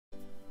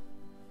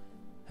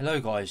Hello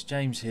guys,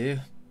 James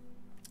here,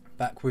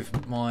 back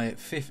with my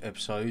 5th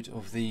episode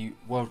of the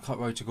World Cup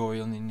Road to Glory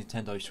on the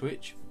Nintendo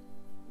Switch.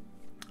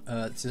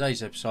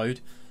 Today's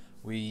episode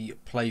we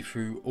play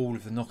through all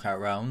of the knockout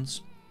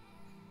rounds,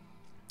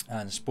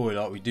 and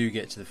spoiler, we do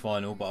get to the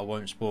final, but I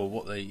won't spoil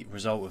what the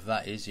result of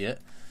that is yet.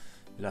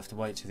 You'll have to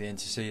wait till the end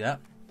to see that.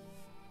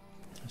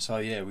 So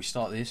yeah, we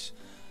start this.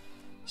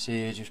 So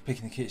yeah, just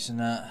picking the kits and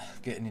that,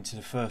 getting into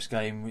the first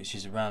game, which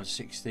is around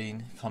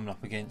 16, coming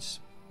up against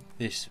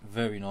this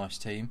very nice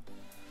team.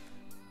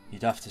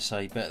 You'd have to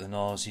say better than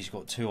ours. He's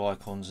got 2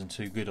 icons and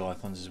 2 good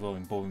icons as well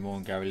in Bobby Moore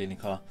and Gary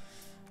Lineker.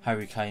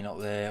 Harry Kane up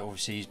there,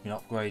 obviously he's been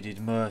upgraded.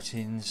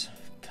 Mertens,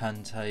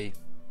 Kante, I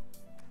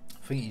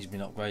think he's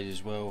been upgraded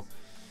as well.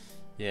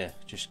 Yeah,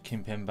 just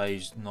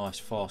Kimpembe's nice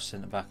fast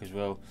centre back as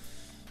well.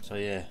 So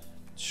yeah,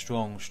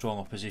 strong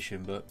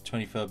opposition, but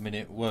 23rd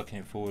minute, working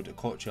it forward.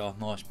 Okocha,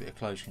 nice bit of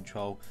close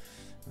control,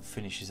 and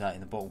finishes that in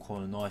the bottom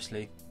corner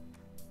nicely.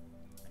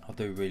 I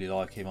do really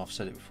like him. I've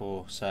said it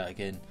before, say it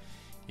again.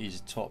 He's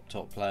a top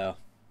player.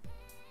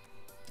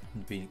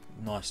 It'd be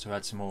nice to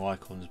add some more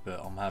icons, but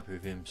I'm happy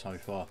with him so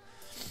far.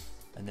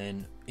 And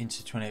then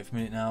into 28th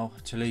minute now,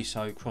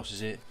 Tolisso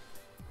crosses it,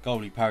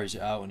 goalie parries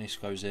it out, and this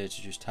goes there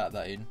to just tap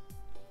that in.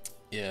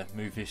 Yeah,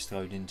 move this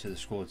going into the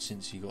squad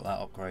since he got that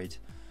upgrade,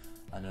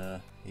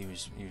 and he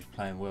was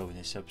playing well in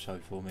this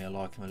episode for me. I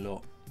like him a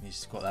lot.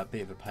 He's got that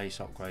bit of a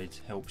pace upgrade,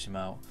 helps him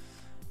out,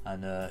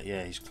 and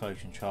yeah, his close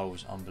control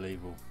was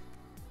unbelievable.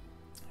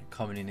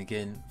 Coming in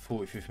again,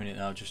 45th minute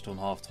now, just on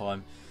half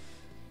time.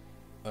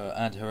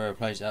 And Herrera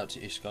plays it out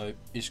to Isco.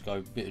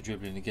 Isco, bit of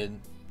dribbling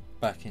again,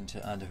 back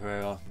into Ander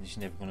Herrera. He's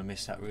never going to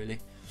miss that really.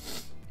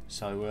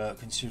 So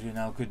considering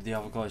how good the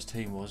other guy's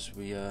team was,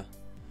 we're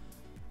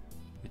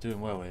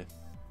doing well here.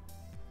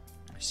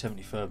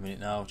 73rd minute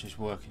now, just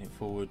working it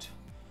forward.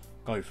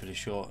 Go for the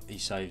shot, he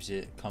saves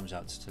it, comes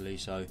out to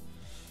Tolisso.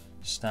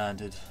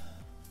 Standard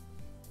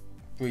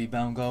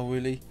rebound goal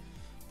really,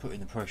 putting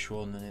the pressure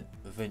on, and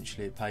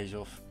eventually it pays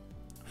off.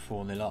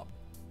 4-0 up,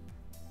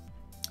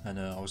 and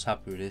I was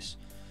happy with this.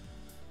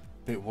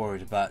 Bit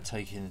worried about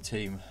taking the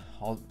team.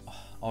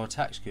 Our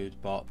attack's good,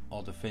 but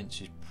our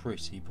defence is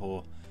pretty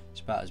poor. It's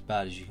about as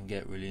bad as you can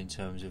get really in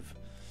terms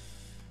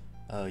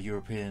of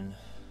European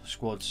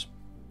squads.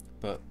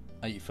 But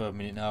 83rd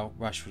minute now,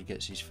 Rashford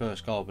gets his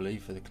first goal, I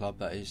believe, for the club.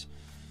 That is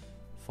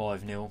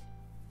 5-0.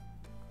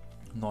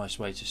 Nice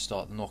way to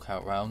start the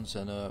knockout rounds,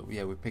 and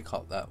yeah, we pick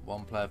up that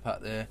 1 player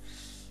pack there.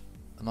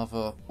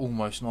 Another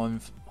almost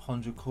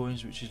 900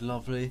 coins, which is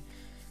lovely.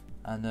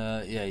 And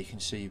yeah, you can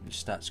see the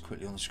stats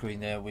quickly on the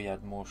screen there. We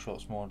had more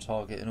shots, more on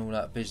target, and all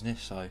that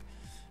business, so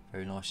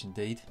very nice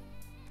indeed.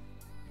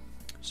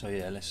 So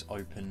yeah, let's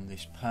open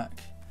this pack.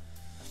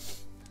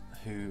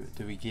 Who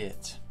do we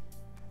get?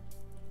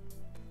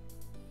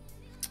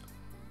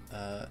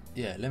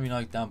 Yeah, let me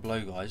know down below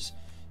guys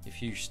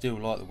if you still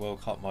like the World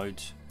Cup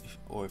mode,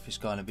 or if it's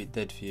going a bit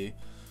dead for you.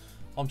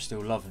 I'm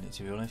still loving it,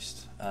 to be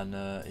honest, and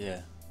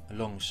yeah,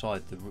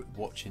 alongside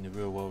watching the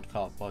real World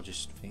Cup, I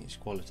just think it's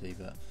quality.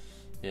 But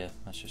yeah,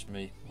 that's just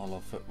me. I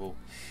love football.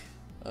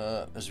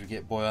 As we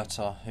get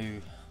Boyata,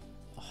 who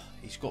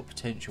he's got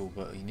potential,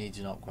 but he needs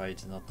an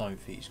upgrade, and I don't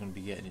think he's going to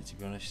be getting it, to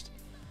be honest.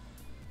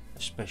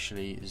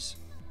 Especially as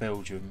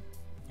Belgium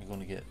are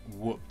going to get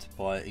whooped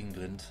by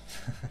England.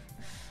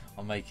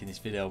 I'm making this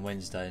video on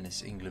Wednesday, and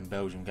it's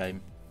England-Belgium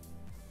game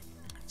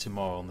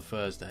tomorrow on the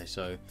Thursday.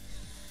 So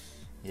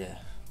yeah,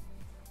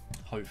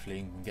 hopefully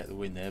England can get the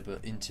win there.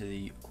 But into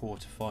the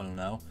quarter-final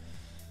now,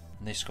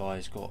 and this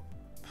guy's got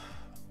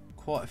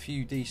quite a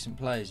few decent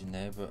players in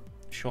there, but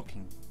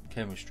shocking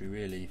chemistry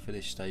really for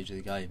this stage of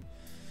the game.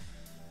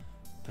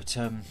 But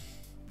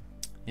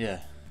yeah,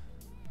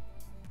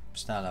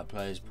 standout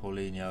players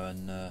Paulinho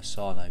and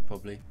Sane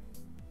probably.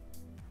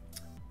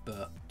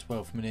 But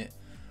 12th minute,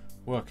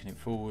 working it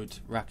forward,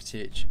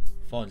 Rakitic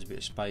finds a bit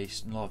of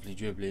space, lovely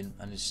dribbling,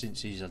 and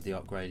since he's had the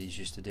upgrade, he's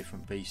just a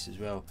different beast as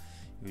well.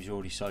 He was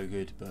already so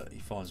good, but he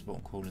finds the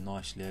bottom corner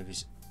nicely over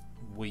his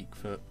weak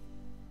foot.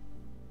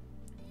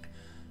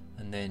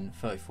 And then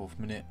 34th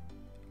minute,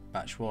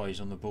 Batshuayi's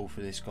on the ball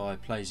for this guy,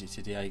 plays it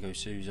to Diego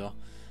Souza,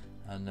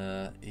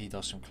 and he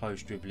does some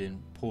close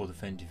dribbling, poor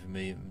defending for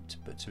me,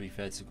 but to be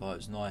fair to the guy, it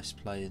was nice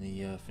play, and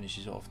he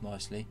finishes it off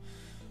nicely.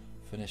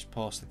 Finished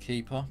past the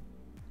keeper.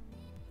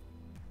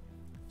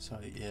 So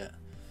yeah,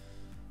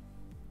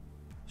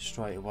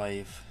 straight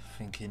away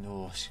thinking,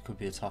 oh, this could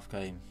be a tough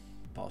game.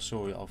 But I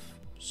saw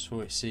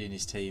it seeing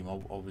his team,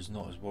 I was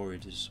not as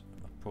worried as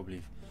I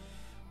probably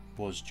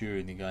was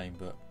during the game.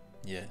 But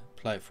yeah,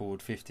 play it forward,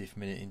 50th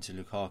minute into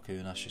Lukaku,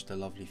 and that's just a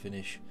lovely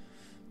finish.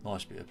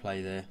 Nice bit of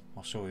play there.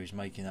 I saw he was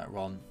making that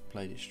run,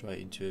 played it straight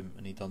into him,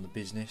 and he done the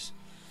business.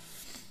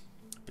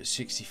 But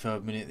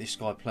 63rd minute, this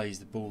guy plays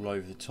the ball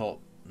over the top,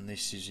 and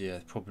this is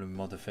the problem with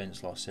my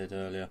defence, like I said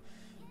earlier.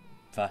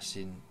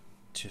 Vassin,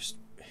 just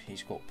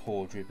he's got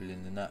poor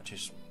dribbling, and that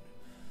just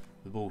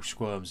the ball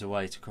squirms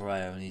away to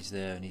Correa, and he's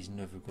there, and he's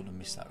never going to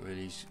miss that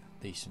really. He's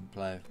a decent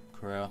player,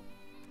 Correa.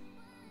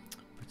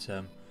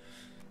 But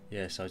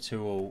yeah, so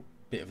 2-2,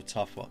 bit of a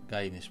tough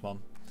game this one.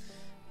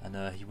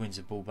 and he wins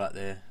the ball back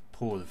there.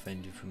 Poor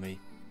defending from me,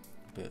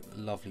 but a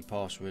lovely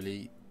pass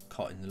really,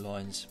 cutting the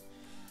lines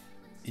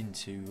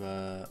into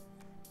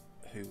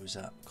who was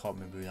that? Can't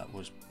remember who that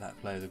was. That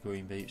player of the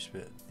Green Beeps,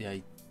 but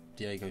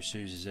Diego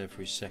Souza's there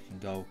for his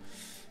second goal.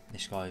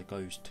 This guy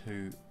goes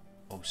 3-2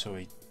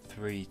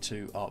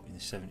 up in the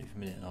 70th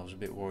minute, and I was a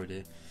bit worried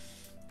here.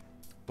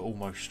 But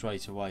almost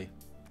straight away,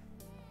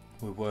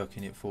 we're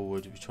working it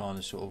forward. We're trying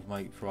to sort of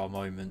make for our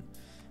moment,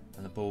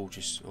 and the ball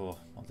just, I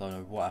don't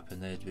know what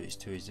happened there, but it's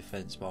to his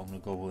defence. But I'm going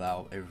to gobble that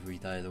out every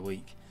day of the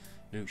week.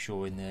 Luke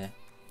Shaw in there.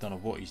 Don't know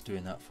what he's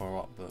doing that far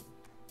up, but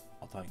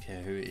I don't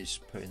care who it is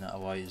putting that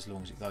away as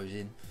long as it goes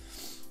in.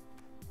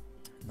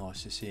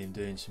 Nice to see him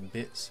doing some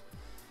bits.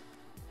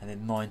 And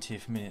then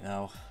 90th minute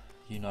now,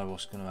 you know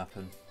what's going to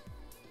happen.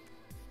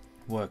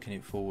 Working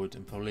it forward,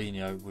 and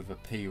Paulinho with a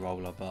P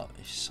roller, but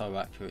it's so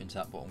accurate into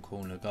that bottom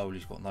corner. The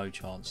goalie's got no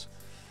chance,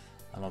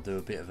 and I'll do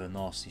a bit of a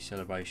nasty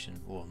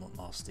celebration, or not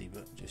nasty,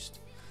 but just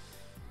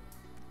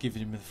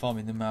giving him the thumb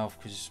in the mouth,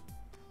 because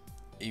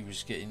he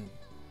was getting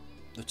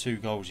the 2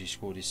 goals he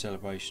scored, his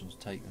celebrations,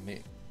 take the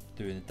mick,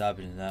 doing the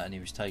dabbing and that, and he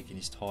was taking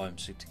his time,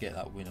 so to get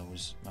that winner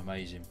was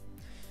amazing.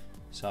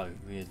 So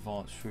we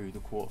advanced through the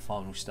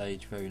quarter-final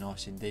stage, very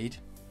nice indeed.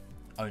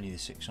 Only the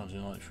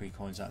 693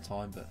 coins that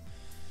time, but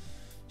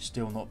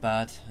still not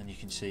bad. And you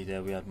can see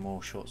there we had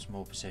more shots,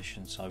 more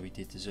possession, so we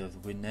did deserve the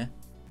win there.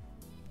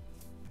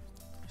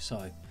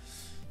 So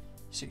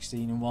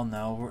 16-1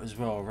 now as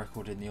well, a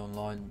record in the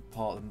online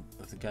part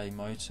of the game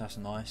mode, so that's a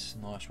nice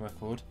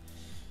record.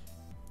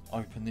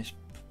 Open this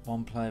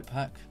 1-player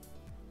pack,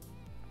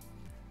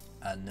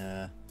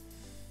 and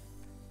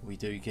we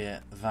do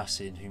get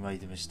Vasin, who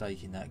made a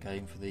mistake in that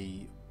game for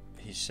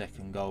his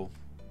second goal.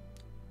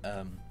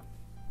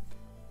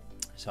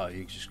 So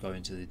you just go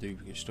into the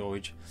duplicate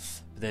storage.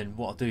 But then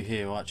what I do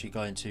here, I actually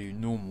go into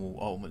normal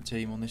Ultimate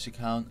Team on this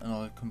account, and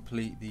I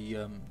complete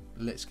the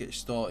Let's Get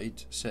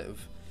Started set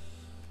of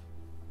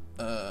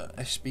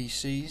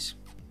SBCs.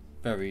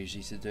 Very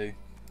easy to do.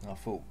 And I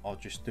thought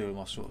I'd just do them.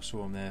 I sort of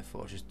saw them there,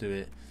 thought I'd just do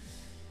it.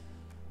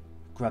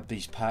 Grab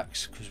these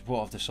packs, because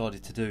what I've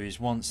decided to do is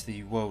once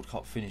the World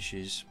Cup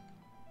finishes,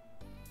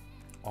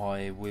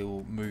 I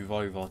will move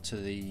over to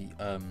the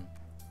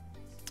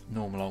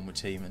normal Ultimate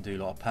Team and do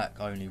like a pack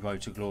only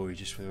Road to Glory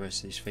just for the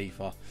rest of this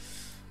FIFA.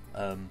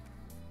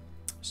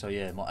 So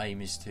yeah, my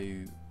aim is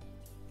to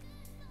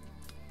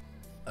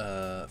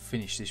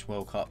finish this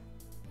World Cup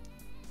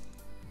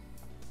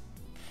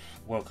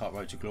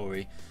Road to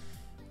Glory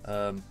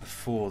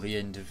before the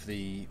end of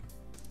the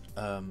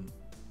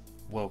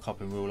World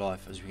Cup in real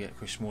life, as we get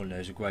Chris Smalling there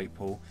as a great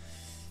pull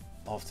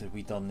after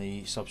we've done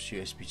the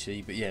substitute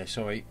SPT. But yeah,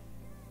 sorry,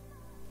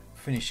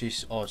 finish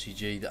this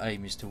RTG. The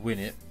aim is to win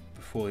it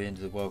before the end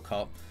of the World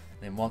Cup.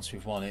 And then once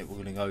we've won it, we're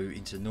going to go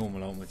into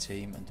normal Ultimate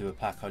Team and do a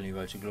pack only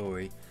Road to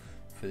Glory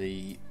for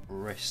the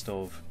rest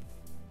of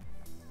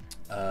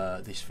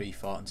this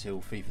FIFA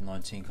until FIFA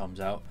 19 comes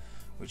out,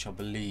 which I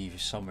believe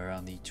is somewhere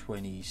around the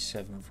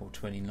 27th or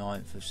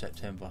 29th of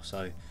September.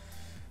 So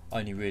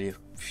only really a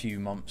few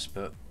months,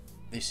 but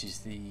this is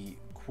the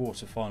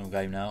quarter-final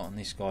game now, and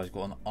this guy's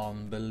got an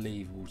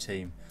unbelievable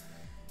team.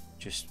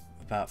 Just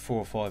about 4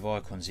 or 5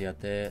 icons he had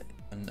there,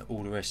 and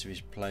all the rest of his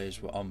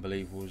players were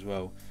unbelievable as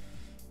well.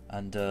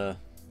 And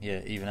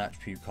yeah, even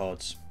attribute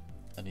cards.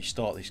 And he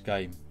start this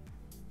game,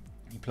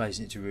 he plays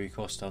it to Rui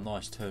Costa,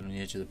 nice turn on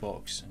the edge of the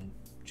box, and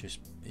just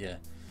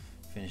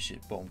finish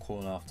it bottom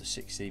corner after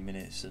 16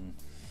 minutes. And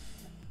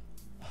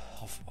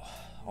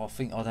I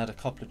think I'd had a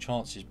couple of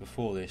chances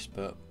before this,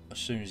 but as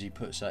soon as he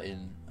puts that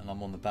in and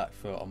I'm on the back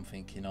foot, I'm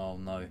thinking, oh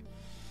no,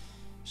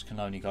 this can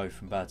only go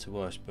from bad to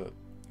worse. But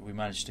we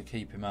managed to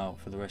keep him out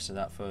for the rest of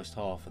that first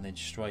half, and then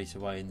straight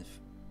away in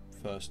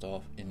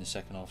the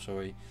second half,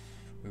 we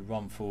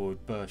run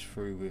forward, burst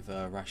through with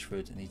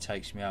Rashford, and he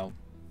takes me out,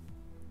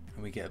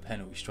 and we get a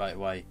penalty straight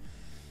away.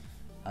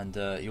 And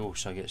he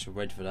also gets a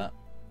red for that,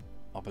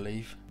 I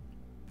believe.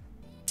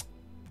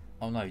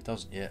 Oh no, he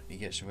doesn't yet. He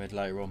gets a red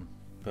later on.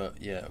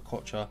 But yeah,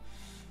 Okocha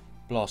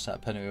blasts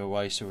that penalty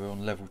away, so we're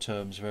on level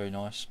terms. Very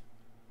nice.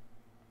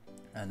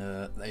 And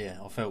yeah,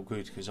 I felt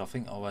good, because I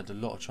think I had a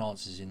lot of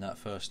chances in that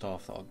first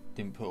half that I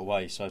didn't put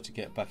away, so to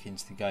get back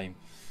into the game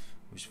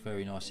was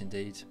very nice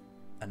indeed.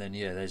 And then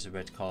yeah, there's a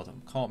red card.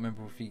 I can't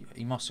remember if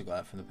he must have got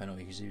that from the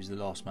penalty, because he was the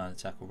last man to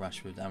tackle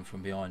Rashford and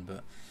from behind.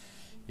 But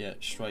yeah,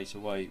 straight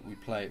away we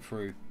play it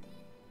through.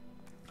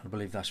 I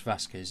believe that's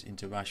Vasquez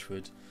into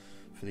Rashford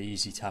for the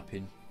easy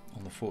tapping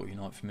on the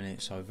 49th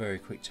minute. So a very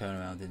quick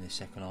turnaround in the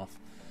second half,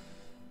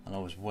 and I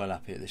was well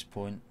happy at this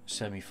point.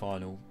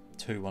 Semi-final,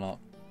 2-1 up.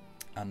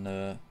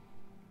 And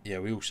yeah,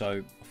 we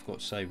also, I forgot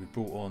to say, we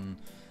brought on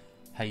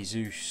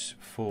Jesus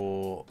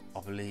for, I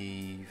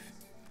believe,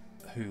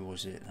 who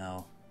was it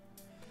now?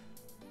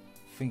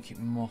 I think it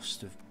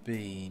must have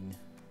been,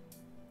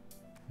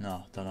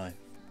 no, don't know,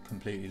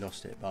 completely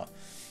lost it. But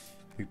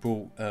we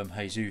brought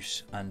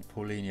Jesus and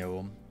Paulinho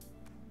on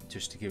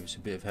just to give us a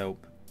bit of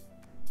help.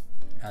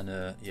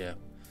 And yeah,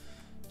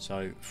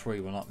 so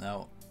 3-1 up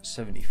now.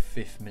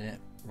 75th minute,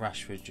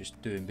 Rashford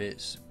just doing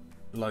bits,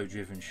 low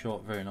driven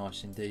shot, very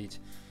nice indeed.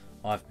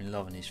 I've been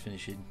loving his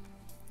finishing,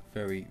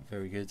 very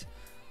good.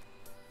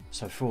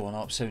 So 4-1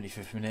 up,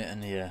 75th minute,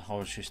 and yeah, I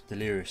was just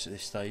delirious at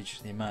this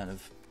stage. The amount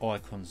of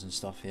icons and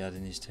stuff he had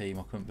in his team,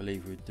 I couldn't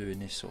believe we were doing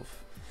this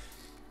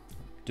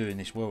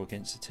well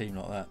against a team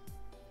like that.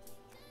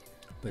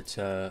 But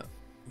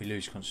we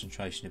lose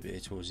concentration a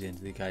bit towards the end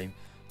of the game.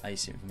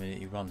 18th minute,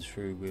 he runs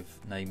through with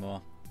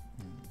Neymar,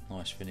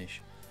 nice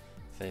finish,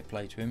 fair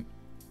play to him.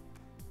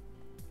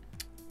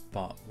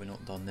 But we're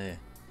not done there,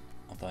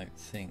 I don't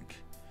think.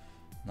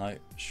 No,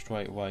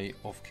 straight away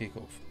off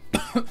kick-off.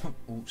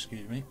 Oh,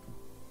 excuse me.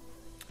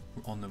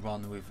 On the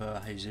run with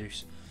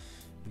Jesus,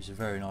 who's a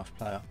very nice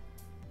player,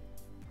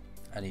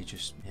 and he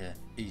just, yeah,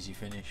 easy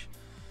finish.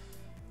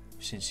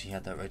 Since he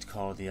had that red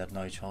card, he had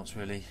no chance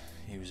really.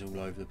 He was all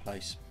over the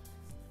place.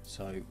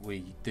 So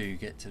we do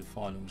get to the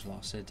finals, like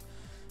I said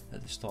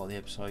at the start of the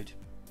episode,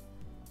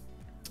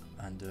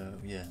 and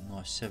yeah,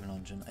 nice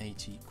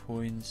 780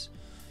 coins.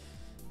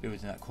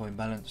 Building that coin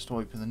balance to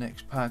open the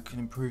next pack and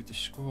improve the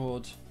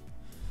squad.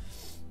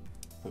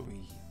 But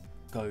we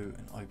go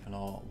and open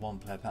our one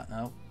player pack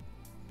now.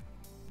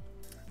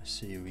 Let's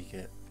see who we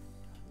get.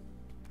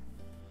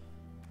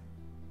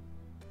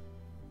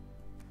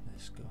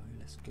 Let's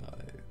go.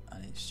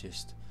 And it's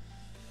just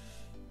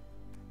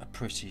a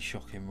pretty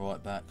shocking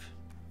right back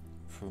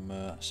from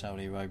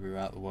Saudi Arabia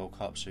out of the World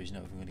Cup, so he's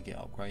never going to get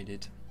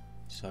upgraded.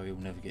 So he'll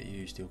never get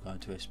used, he'll go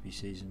into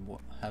SBCs and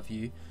what have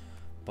you.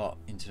 But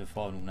into the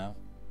final now.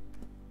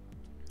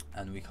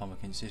 And we come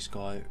against this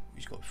guy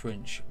who's got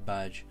French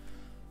badge,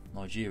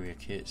 Nigeria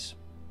kits.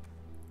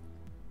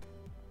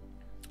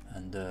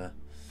 And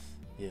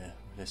yeah,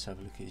 let's have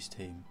a look at his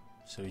team.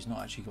 So he's not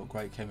actually got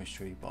great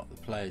chemistry, but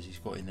the players he's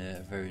got in there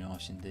are very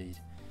nice indeed.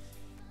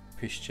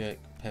 Piszczek,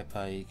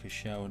 Pepe,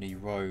 Koscielny,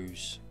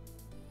 Rose.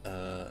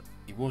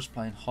 He was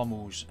playing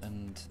Hummels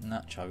and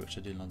Nacho, which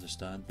I didn't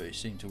understand, but it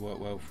seemed to work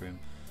well for him.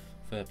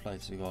 Fair play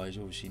to the guy, he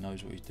obviously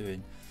knows what he's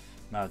doing.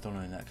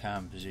 Maradona in that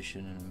cam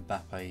position, and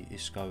Mbappe,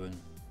 Isco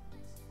and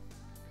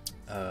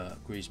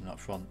Griezmann up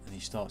front, and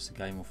he starts the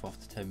game off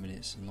after 10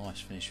 minutes. A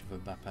nice finish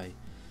with Mbappe,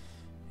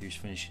 whose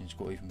finishing's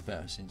got even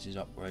better since his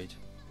upgrade.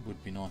 It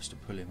would be nice to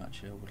pull him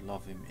actually, I would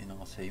love him in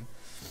our team.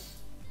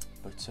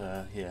 But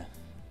yeah,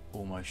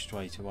 almost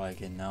straight away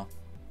again now.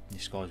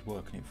 This guy's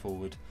working it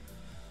forward.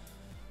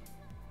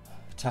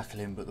 Tackle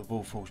him, but the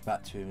ball falls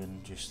back to him,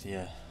 and just,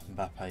 yeah,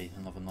 Mbappe,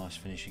 another nice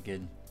finish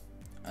again.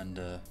 And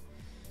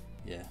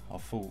yeah, I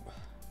thought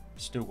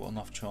still got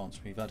enough chance.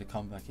 We've had a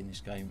comeback in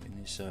this game,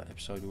 in this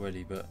episode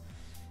already, but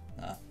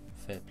nah,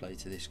 fair play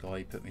to this guy.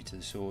 He put me to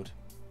the sword.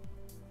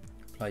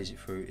 Plays it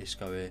through.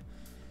 Isco here,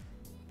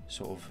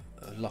 sort of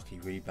a lucky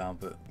rebound,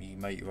 but you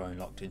make your own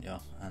luck, didn't you?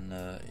 And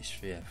it's,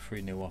 yeah,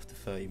 3-0 after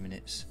 30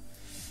 minutes.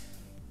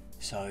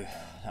 So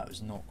that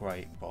was not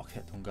great, but I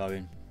kept on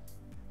going.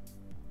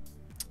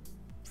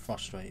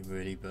 Frustrating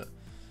really, but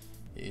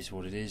it is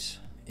what it is.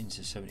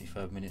 Into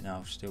 73rd minute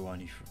now, still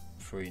only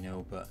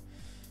 3-0, but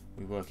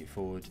we work it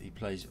forward. He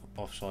plays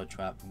offside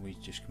trap, and we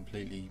just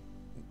completely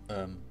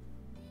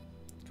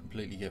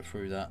get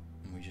through that,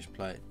 and we just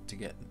play it to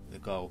get the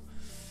goal.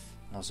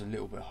 And I was a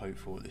little bit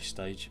hopeful at this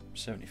stage.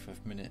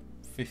 75th minute,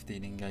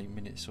 15 in-game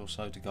minutes or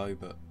so to go,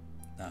 but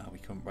we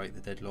couldn't break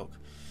the deadlock,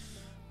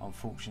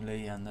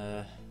 unfortunately.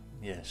 And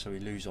yeah, so we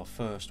lose our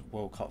first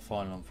World Cup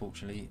final,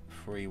 unfortunately,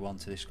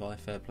 3-1 to this guy.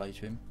 Fair play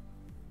to him.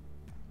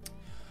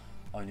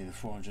 Only the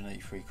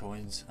 483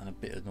 coins, and a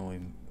bit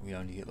annoying we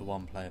only get the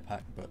one player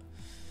pack, but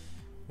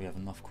we have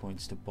enough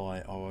coins to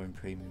buy our own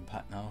premium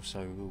pack now,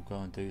 so we'll go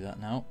and do that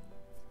now.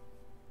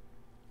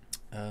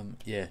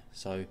 Yeah,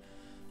 so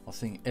I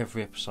think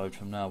every episode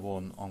from now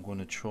on I'm going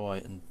to try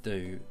and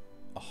do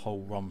a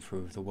whole run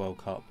through of the World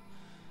Cup,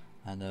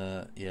 and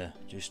yeah,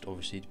 just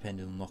obviously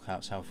depending on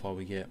knockouts how far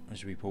we get,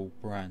 as we pull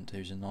Brandt,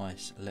 who's a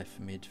nice left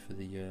mid for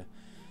the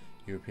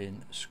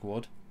European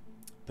squad.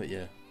 But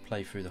yeah,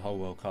 play through the whole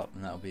World Cup,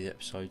 and that'll be the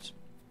episodes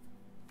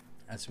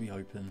as we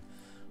open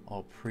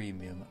our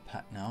premium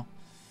pack now.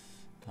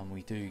 And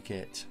we do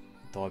get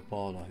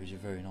Dybala, who's a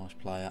very nice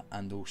player,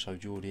 and also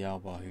Jordi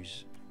Alba,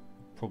 who's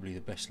probably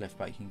the best left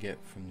back you can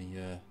get from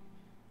the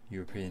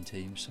European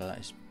team, so that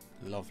is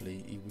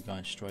lovely. We're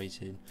going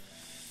straight in.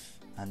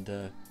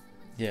 And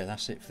yeah,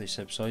 that's it for this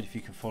episode. If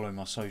you can follow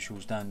my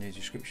socials down in the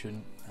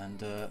description,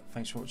 and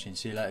thanks for watching.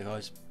 See you later,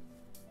 guys.